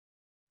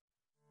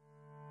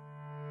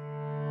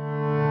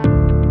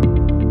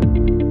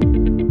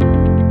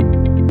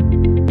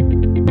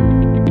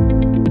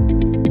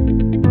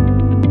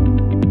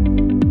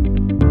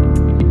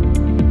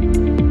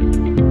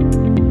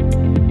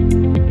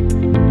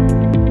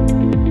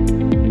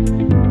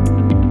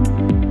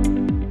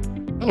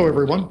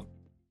everyone.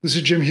 This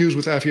is Jim Hughes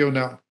with AFIO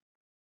Now.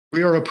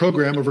 We are a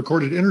program of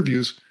recorded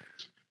interviews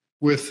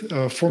with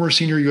former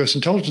senior U.S.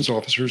 intelligence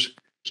officers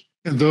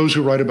and those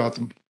who write about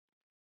them.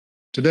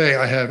 Today,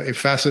 I have a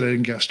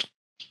fascinating guest.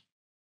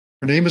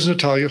 Her name is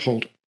Nathalia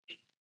Holt.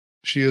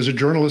 She is a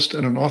journalist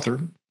and an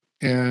author,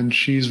 and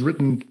she's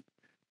written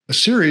a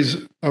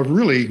series of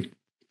really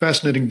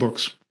fascinating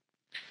books.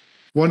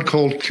 One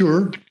called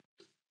Cure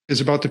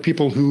is about the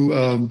people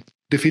who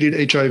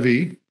defeated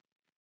HIV.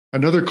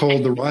 Another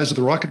called The Rise of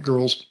the Rocket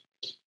Girls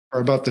are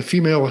about the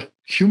female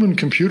human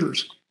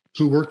computers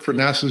who worked for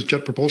NASA's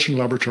Jet Propulsion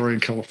Laboratory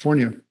in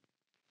California.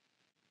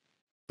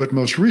 But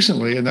most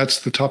recently, and that's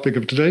the topic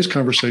of today's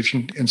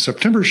conversation, in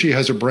September, she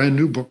has a brand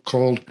new book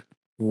called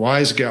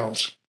Wise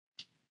Gals.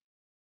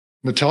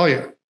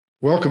 Nathalia,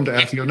 welcome to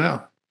AFIO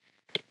Now.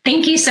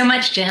 Thank you so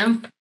much,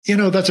 Jim. You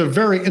know, that's a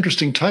very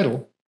interesting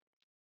title.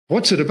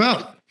 What's it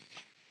about?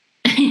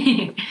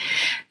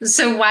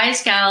 So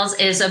Wise Gals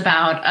is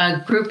about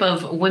a group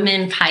of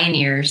women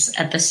pioneers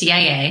at the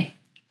CIA.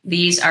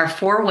 These are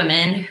 4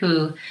 women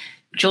who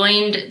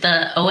joined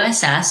the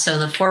OSS, so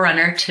the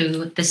forerunner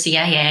to the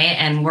CIA,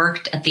 and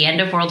worked at the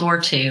end of World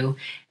War II,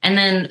 and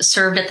then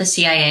served at the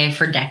CIA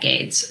for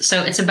decades.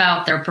 So it's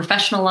about their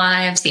professional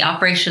lives, the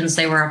operations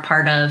they were a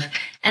part of,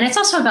 and it's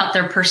also about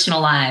their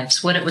personal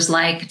lives, what it was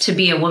like to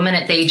be a woman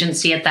at the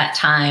agency at that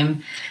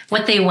time,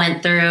 what they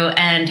went through,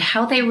 and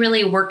how they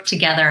really worked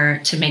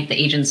together to make the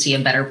agency a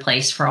better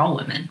place for all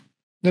women.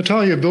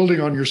 Nathalia,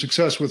 building on your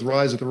success with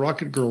Rise of the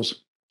Rocket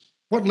Girls,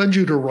 what led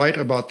you to write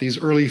about these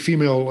early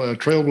female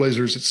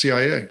trailblazers at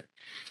CIA?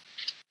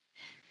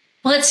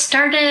 Well, it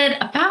started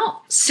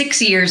about 6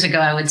 years ago,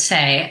 I would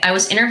say. I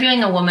was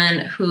interviewing a woman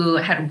who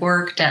had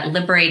worked at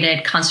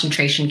liberated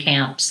concentration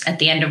camps at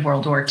the end of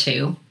World War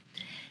II.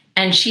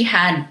 And she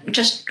had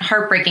just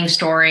heartbreaking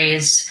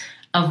stories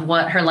of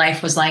what her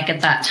life was like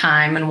at that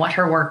time and what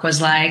her work was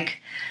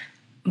like.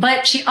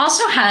 But she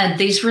also had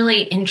these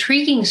really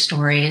intriguing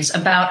stories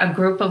about a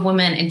group of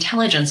women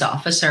intelligence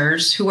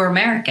officers who were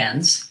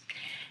Americans.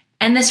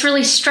 And this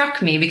really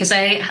struck me because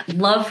I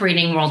love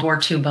reading World War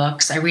II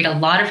books. I read a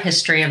lot of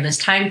history of this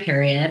time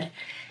period.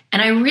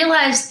 And I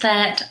realized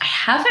that I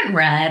haven't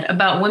read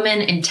about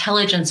women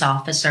intelligence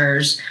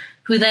officers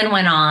who then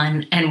went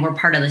on and were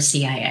part of the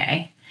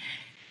CIA.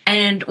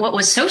 And what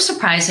was so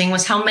surprising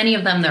was how many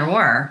of them there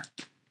were.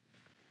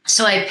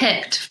 So I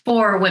picked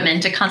 4 women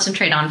to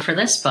concentrate on for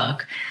this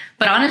book.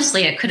 But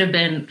honestly, it could have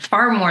been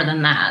far more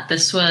than that.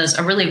 This was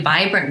a really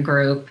vibrant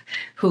group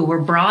who were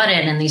brought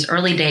in these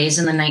early days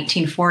in the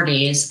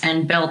 1940s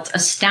and built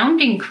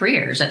astounding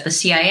careers at the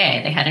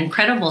CIA. They had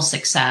incredible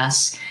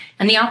success,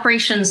 and the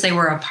operations they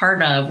were a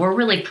part of were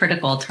really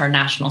critical to our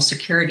national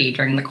security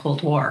during the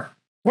Cold War.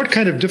 What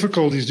kind of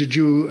difficulties did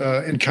you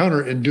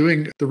encounter in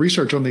doing the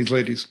research on these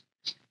ladies?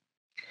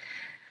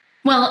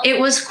 Well, it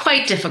was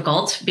quite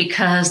difficult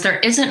because there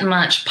isn't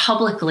much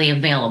publicly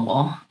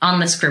available on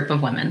this group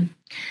of women.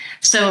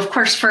 So, of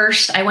course,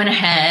 first I went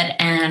ahead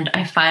and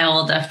I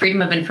filed a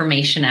Freedom of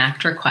Information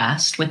Act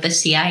request with the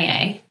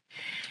CIA.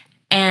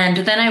 And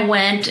then I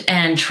went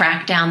and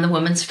tracked down the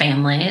women's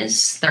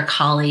families, their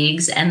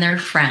colleagues, and their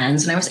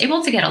friends. And I was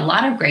able to get a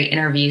lot of great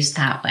interviews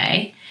that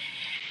way.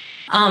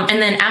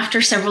 And then after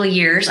several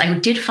years, I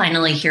did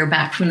finally hear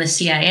back from the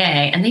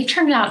CIA, and they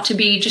turned out to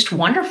be just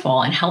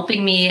wonderful in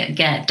helping me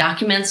get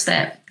documents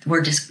that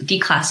were just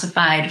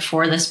declassified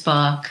for this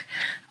book,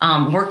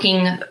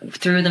 working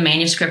through the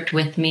manuscript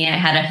with me. I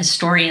had a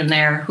historian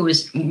there who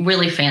was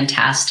really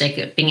fantastic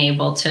at being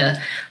able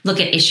to look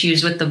at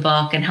issues with the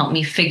book and help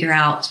me figure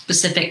out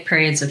specific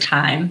periods of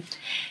time.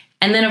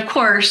 And then, of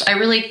course, I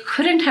really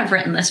couldn't have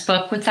written this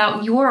book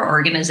without your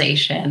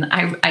organization.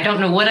 I don't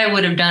know what I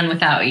would have done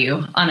without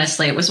you.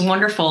 Honestly, it was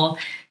wonderful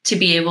to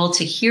be able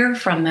to hear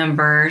from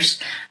members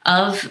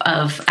of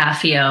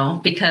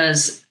AFIO,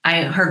 because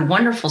I heard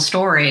wonderful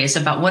stories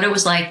about what it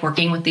was like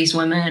working with these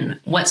women,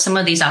 what some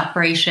of these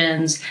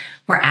operations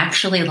were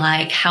actually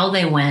like, how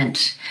they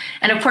went.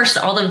 And of course,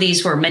 all of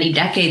these were many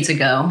decades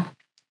ago.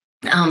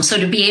 So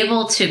to be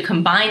able to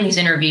combine these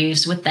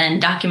interviews with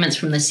then documents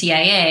from the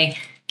CIA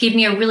gave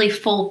me a really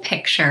full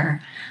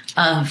picture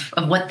of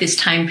what this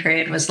time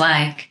period was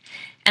like.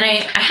 And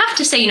I have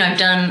to say, I've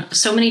done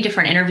so many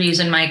different interviews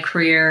in my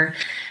career,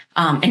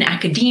 in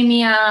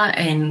academia,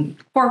 in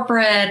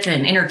corporate,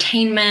 and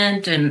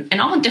entertainment, and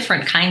all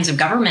different kinds of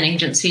government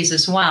agencies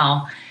as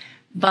well.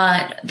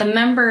 But the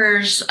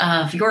members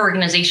of your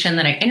organization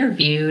that I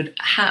interviewed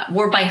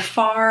were by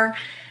far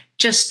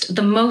just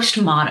the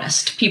most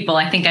modest people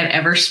I think I've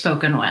ever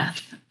spoken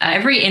with.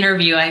 Every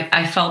interview,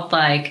 I felt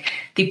like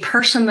the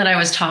person that I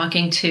was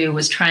talking to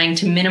was trying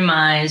to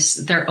minimize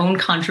their own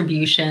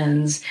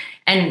contributions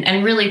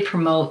and really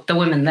promote the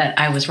women that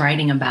I was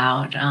writing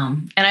about.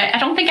 And I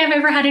don't think I've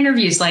ever had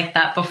interviews like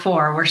that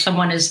before, where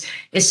someone is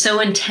so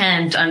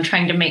intent on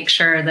trying to make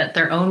sure that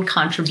their own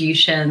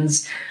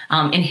contributions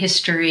in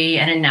history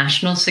and in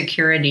national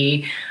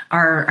security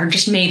are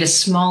just made as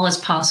small as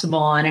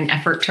possible in an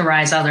effort to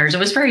rise others. It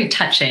was very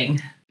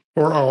touching.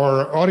 For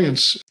our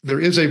audience, there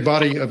is a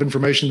body of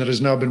information that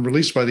has now been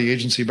released by the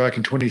agency back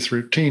in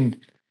 2013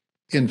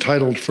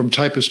 entitled From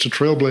Typists to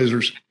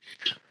Trailblazers,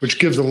 which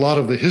gives a lot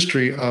of the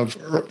history of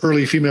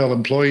early female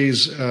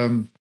employees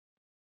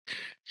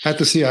at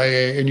the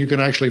CIA, and you can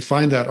actually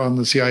find that on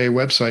the CIA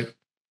website.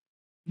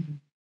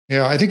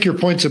 Yeah, I think your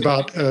points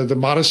about the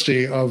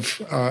modesty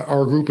of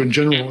our group in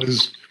general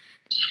is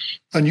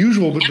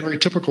unusual, but very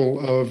typical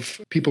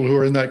of people who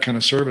are in that kind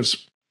of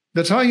service.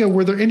 Nathalia,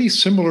 were there any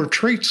similar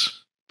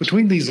traits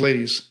between these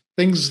ladies?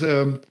 Things,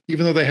 even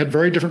though they had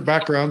very different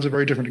backgrounds and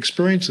very different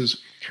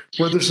experiences,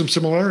 were there some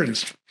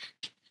similarities?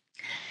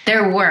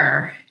 There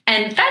were.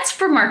 And that's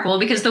remarkable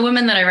because the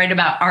women that I write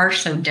about are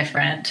so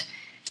different.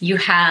 You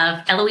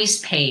have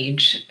Eloise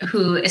Page,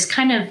 who is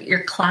kind of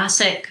your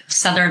classic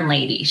Southern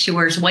lady. She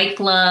wears white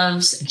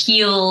gloves,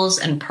 heels,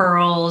 and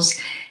pearls,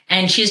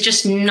 and she's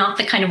just not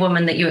the kind of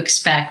woman that you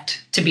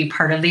expect to be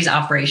part of these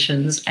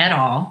operations at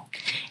all.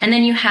 And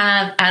then you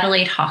have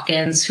Adelaide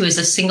Hawkins, who is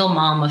a single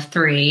mom of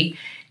 3,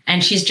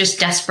 and she's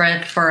just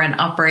desperate for an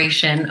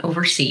operation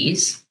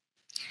overseas.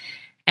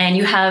 And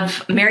you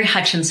have Mary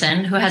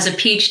Hutchinson, who has a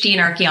PhD in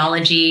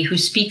archaeology, who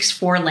speaks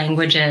 4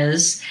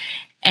 languages.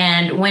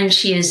 And when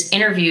she is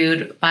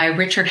interviewed by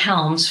Richard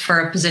Helms for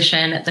a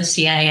position at the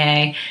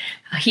CIA,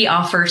 he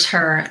offers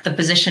her the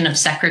position of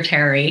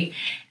secretary.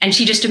 And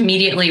she just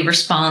immediately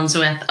responds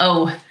with,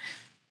 "Oh,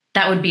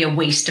 that would be a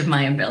waste of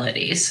my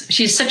abilities."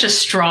 She's such a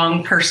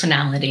strong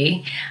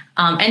personality.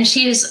 And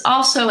she is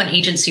also an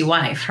agency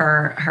wife.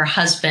 Her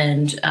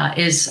husband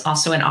is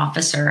also an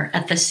officer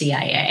at the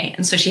CIA.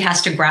 And so she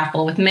has to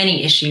grapple with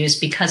many issues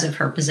because of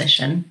her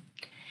position.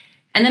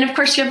 And then, of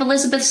course, you have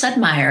Elizabeth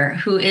Sudmeier,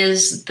 who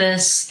is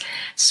this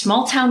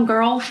small town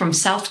girl from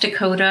South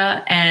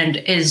Dakota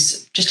and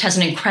just has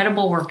an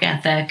incredible work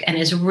ethic and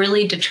is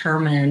really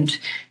determined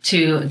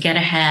to get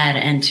ahead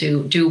and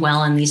to do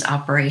well in these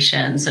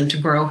operations and to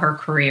grow her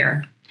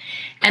career.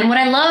 And what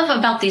I love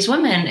about these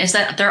women is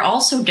that they're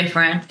all so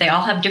different. They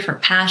all have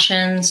different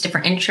passions,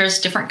 different interests,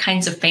 different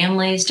kinds of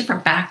families,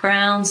 different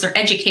backgrounds. Their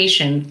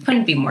education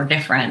couldn't be more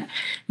different.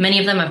 Many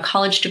of them have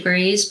college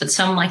degrees, but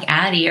some, like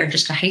Addie, are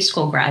just a high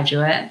school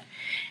graduate.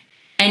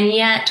 And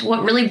yet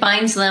what really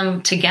binds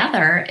them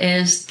together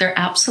is their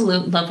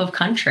absolute love of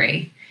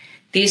country.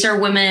 These are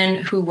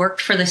women who worked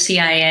for the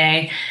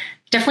CIA,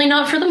 definitely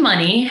not for the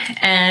money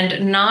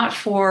and not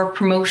for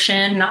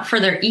promotion, not for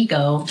their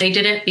ego. They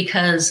did it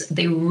because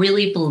they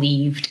really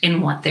believed in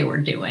what they were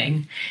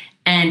doing.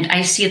 And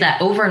I see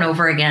that over and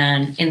over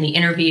again in the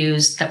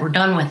interviews that were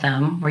done with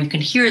them, where you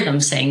can hear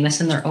them saying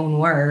this in their own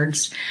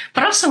words,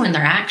 but also in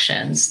their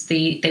actions.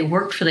 They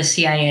worked for the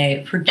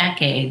CIA for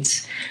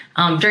decades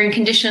during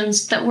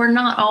conditions that were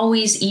not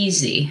always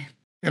easy.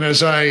 And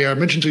as I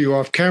mentioned to you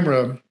off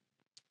camera,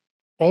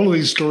 all of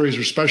these stories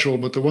are special,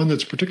 but the one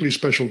that's particularly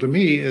special to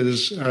me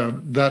is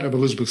that of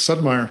Elizabeth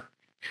Sudmeier.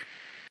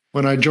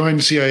 When I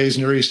joined CIA's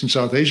Near East and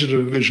South Asia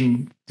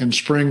Division in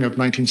spring of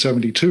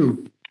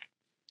 1972,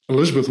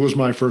 Elizabeth was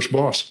my first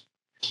boss.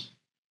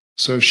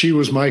 So she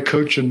was my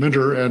coach and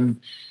mentor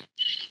and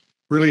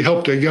really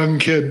helped a young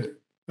kid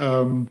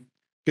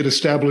get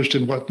established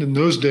in what in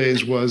those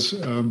days was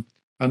a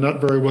not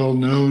very well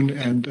known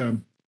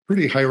and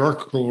pretty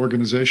hierarchical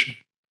organization.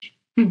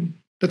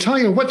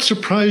 Nathalia, what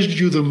surprised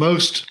you the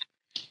most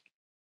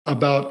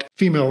about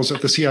females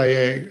at the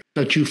CIA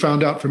that you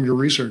found out from your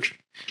research?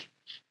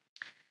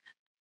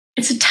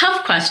 It's a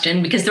tough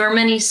question because there were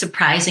many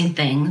surprising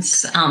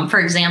things.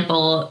 For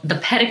example, the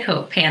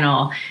Petticoat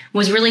panel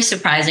was really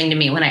surprising to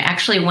me when I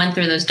actually went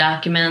through those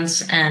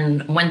documents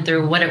and went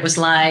through what it was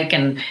like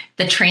and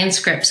the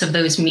transcripts of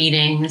those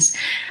meetings.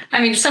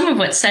 I mean, some of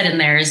what's said in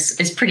there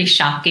is pretty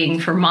shocking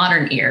for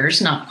modern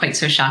ears, not quite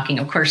so shocking,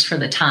 of course, for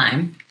the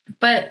time.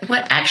 But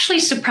what actually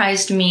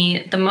surprised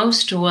me the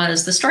most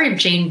was the story of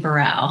Jane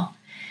Burrell.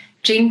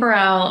 Jane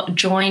Burrell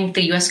joined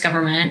the U.S.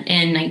 government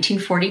in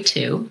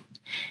 1942,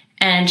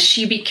 and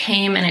she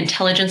became an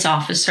intelligence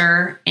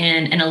officer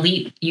in an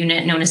elite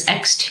unit known as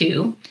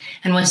X2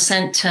 and was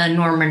sent to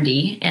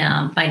Normandy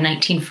by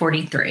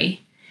 1943.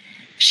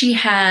 She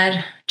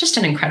had just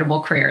an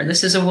incredible career.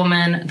 This is a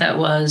woman that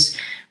was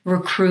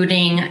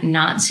recruiting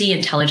Nazi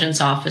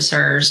intelligence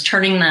officers,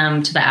 turning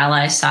them to the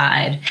Allies'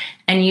 side,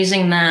 and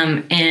using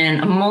them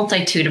in a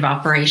multitude of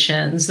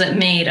operations that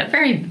made a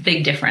very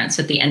big difference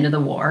at the end of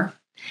the war.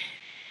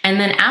 And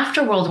then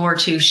after World War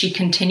II, she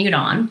continued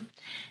on,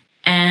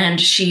 and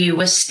she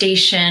was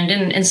stationed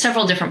in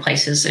several different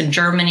places in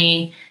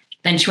Germany.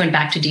 Then she went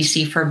back to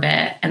DC for a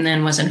bit and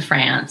then was in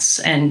France.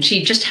 And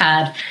she just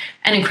had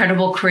an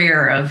incredible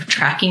career of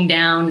tracking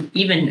down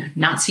even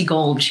Nazi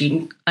gold.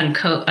 She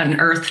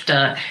unearthed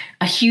a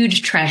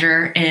huge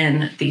treasure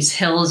in these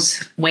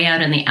hills way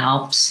out in the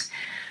Alps.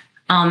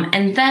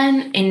 And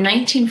then in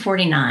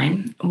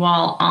 1949,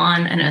 while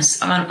on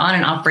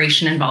an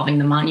operation involving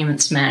the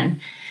Monuments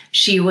Men,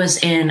 she was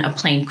in a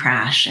plane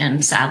crash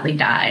and sadly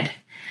died.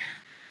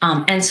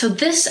 And so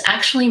this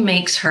actually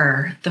makes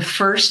her the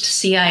first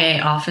CIA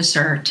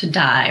officer to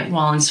die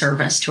while in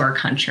service to our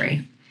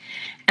country.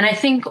 And I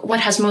think what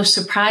has most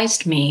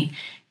surprised me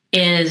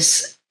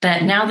is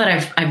that now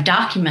that I've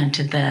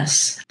documented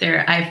this,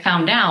 I've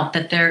found out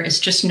that there is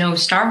just no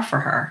star for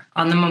her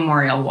on the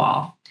memorial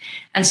wall.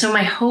 And so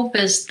my hope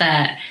is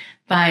that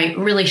by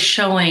really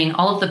showing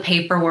all of the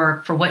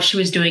paperwork for what she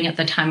was doing at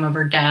the time of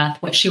her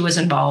death, what she was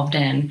involved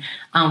in,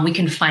 we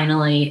can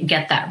finally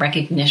get that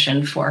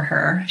recognition for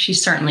her. She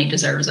certainly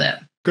deserves it.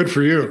 Good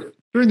for you.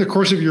 During the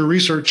course of your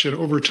research and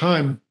over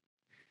time,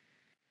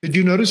 did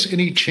you notice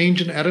any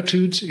change in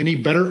attitudes, any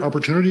better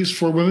opportunities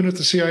for women at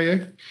the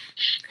CIA?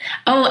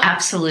 Oh,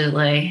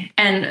 absolutely.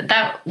 And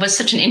that was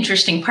such an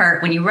interesting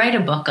part. When you write a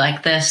book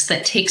like this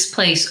that takes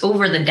place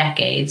over the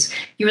decades,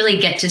 you really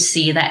get to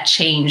see that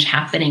change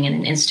happening in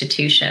an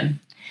institution.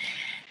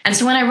 And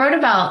so when I wrote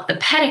about the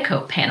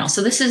Petticoat panel,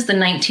 so this is the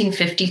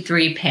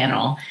 1953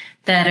 panel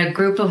that a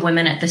group of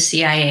women at the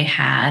CIA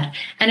had,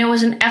 and it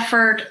was an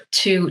effort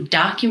to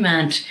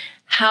document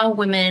how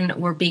women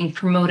were being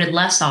promoted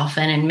less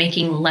often and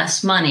making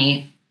less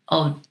money,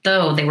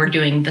 although they were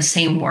doing the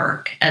same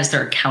work as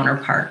their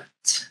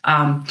counterparts.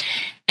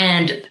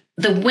 And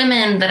the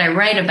women that I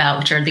write about,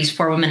 which are these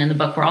 4 women in the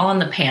book, were all on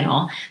the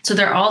panel. So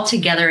they're all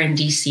together in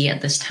DC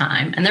at this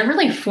time. And they're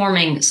really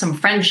forming some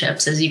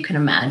friendships, as you can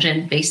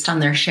imagine, based on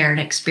their shared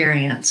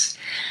experience.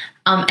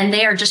 And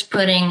they are just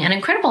putting an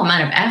incredible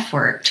amount of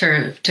effort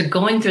to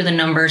going through the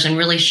numbers and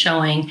really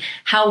showing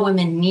how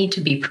women need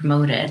to be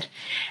promoted.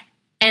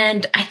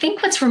 And I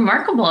think what's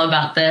remarkable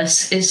about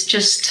this is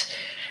just,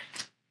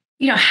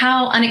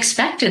 how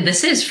unexpected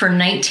this is for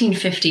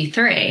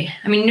 1953.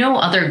 I mean, no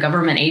other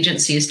government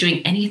agency is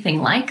doing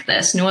anything like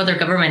this. No other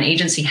government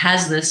agency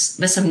has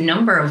this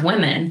number of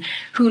women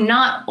who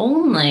not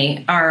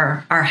only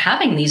are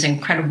having these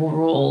incredible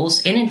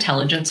roles in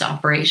intelligence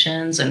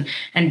operations and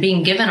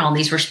being given all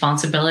these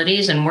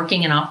responsibilities and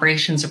working in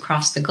operations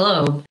across the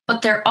globe,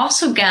 but they're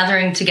also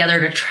gathering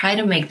together to try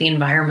to make the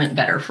environment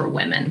better for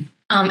women.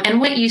 And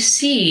what you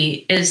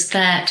see is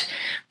that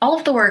all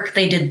of the work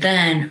they did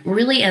then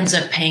really ends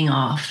up paying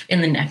off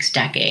in the next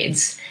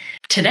decades.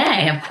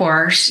 Today, of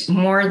course,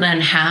 more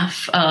than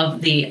half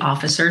of the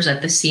officers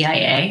at the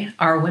CIA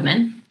are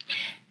women.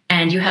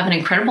 And you have an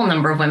incredible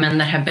number of women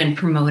that have been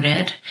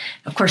promoted.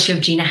 Of course, you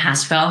have Gina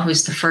Haspel,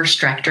 who's the first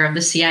director of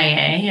the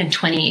CIA in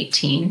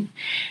 2018.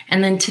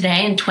 And then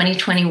today in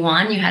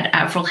 2021, you had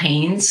Avril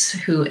Haines,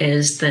 who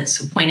is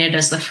appointed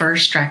as the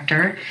first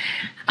director.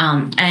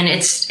 And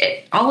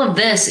all of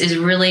this is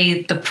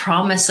really the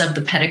promise of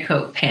the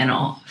Petticoat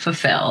panel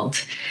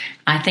fulfilled.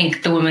 I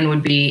think the women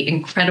would be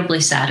incredibly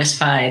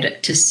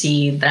satisfied to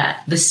see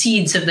that the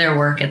seeds of their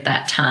work at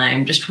that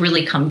time just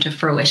really come to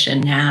fruition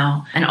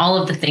now, and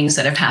all of the things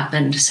that have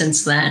happened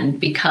since then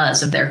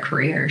because of their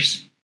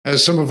careers.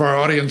 As some of our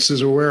audience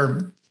is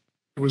aware,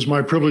 it was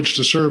my privilege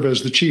to serve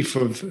as the chief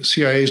of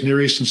CIA's Near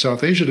East and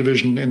South Asia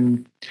division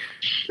in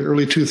the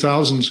early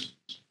 2000s.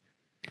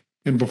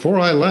 And before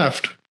I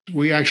left,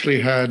 we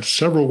actually had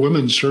several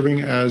women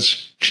serving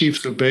as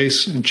chiefs of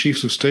base and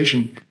chiefs of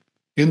station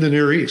in the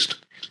Near East.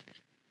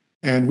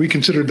 And we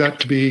considered that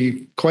to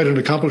be quite an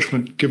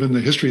accomplishment given the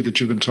history that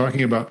you've been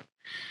talking about.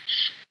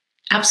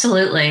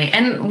 Absolutely.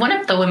 And one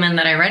of the women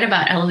that I write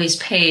about, Eloise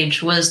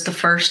Page, was the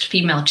first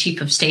female chief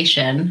of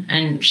station.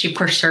 And she, of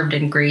course, served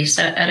in Greece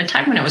at a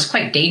time when it was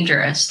quite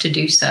dangerous to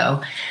do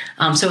so.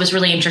 So it was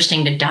really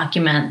interesting to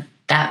document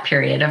that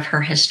period of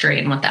her history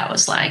and what that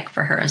was like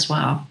for her as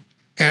well.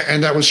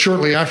 And that was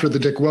shortly after the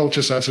Dick Welch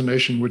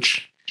assassination,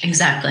 which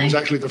exactly was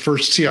actually the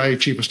first CIA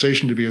chief of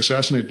station to be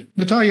assassinated.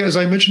 Nathalia, as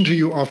I mentioned to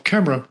you off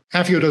camera,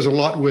 AFIO does a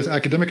lot with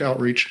academic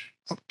outreach.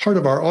 Part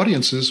of our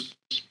audiences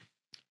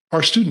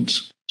are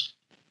students.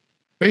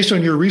 Based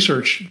on your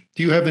research,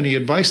 do you have any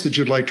advice that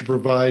you'd like to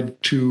provide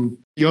to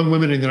young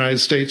women in the United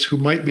States who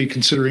might be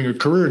considering a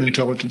career in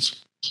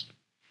intelligence?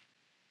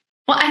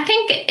 Well, I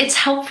think it's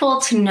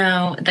helpful to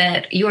know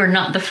that you are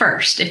not the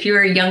first. If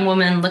you're a young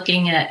woman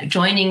looking at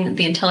joining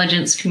the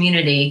intelligence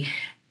community,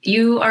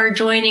 you are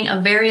joining a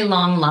very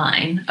long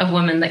line of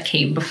women that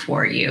came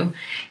before you.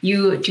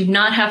 You do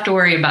not have to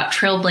worry about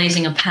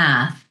trailblazing a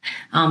path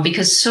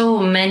because so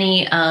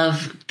many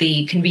of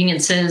the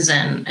conveniences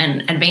and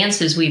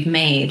advances we've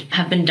made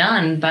have been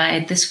done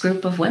by this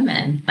group of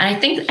women. And I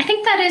think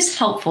that is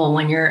helpful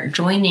when you're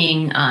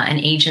joining an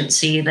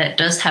agency that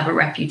does have a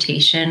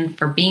reputation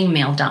for being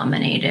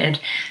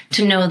male-dominated,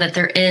 to know that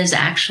there is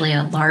actually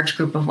a large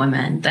group of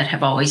women that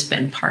have always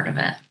been part of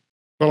it.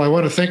 Well, I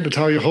want to thank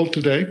Nathalia Holt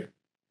today.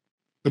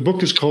 The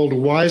book is called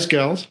Wise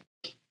Gals.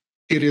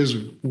 It is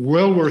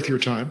well worth your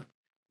time.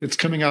 It's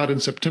coming out in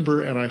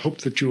September, and I hope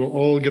that you will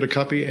all get a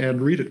copy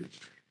and read it.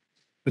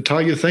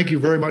 Nathalia, thank you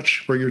very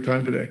much for your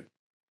time today.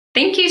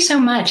 Thank you so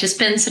much. It's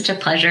been such a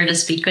pleasure to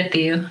speak with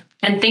you.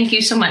 And thank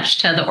you so much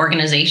to the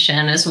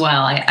organization as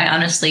well. I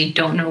honestly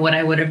don't know what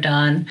I would have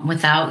done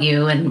without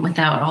you and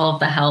without all of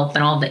the help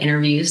and all of the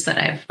interviews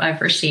that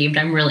I've received.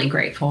 I'm really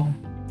grateful.